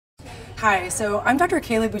Hi, so I'm Dr.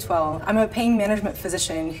 Kaylee Boutwell. I'm a pain management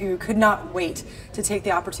physician who could not wait to take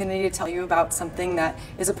the opportunity to tell you about something that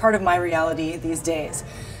is a part of my reality these days.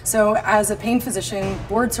 So as a pain physician,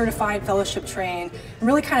 board certified, fellowship trained, I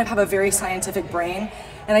really kind of have a very scientific brain,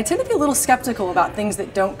 and I tend to be a little skeptical about things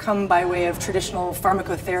that don't come by way of traditional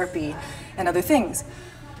pharmacotherapy and other things.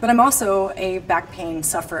 But I'm also a back pain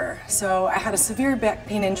sufferer. So I had a severe back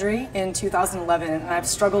pain injury in 2011, and I've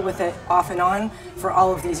struggled with it off and on for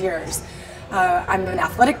all of these years. I'm an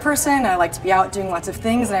athletic person, I like to be out doing lots of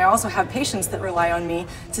things, and I also have patients that rely on me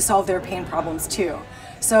to solve their pain problems too.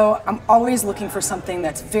 So I'm always looking for something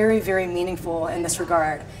that's very, very meaningful in this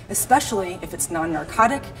regard, especially if it's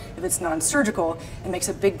non-narcotic, if it's non-surgical. It makes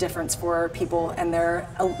a big difference for people and their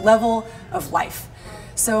level of life.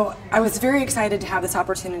 So I was very excited to have this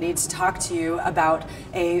opportunity to talk to you about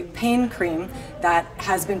a pain cream that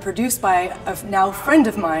has been produced by a now friend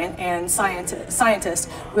of mine and scientist.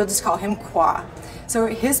 We'll just call him Qua. So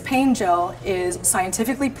his pain gel is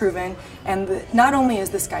scientifically proven, and not only is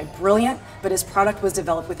this guy brilliant, but his product was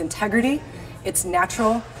developed with integrity, it's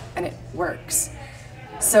natural, and it works.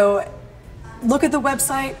 So look at the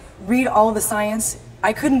website, read all of the science.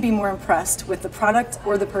 I couldn't be more impressed with the product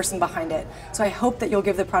or the person behind it. So I hope that you'll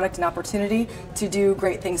give the product an opportunity to do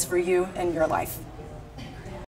great things for you and your life.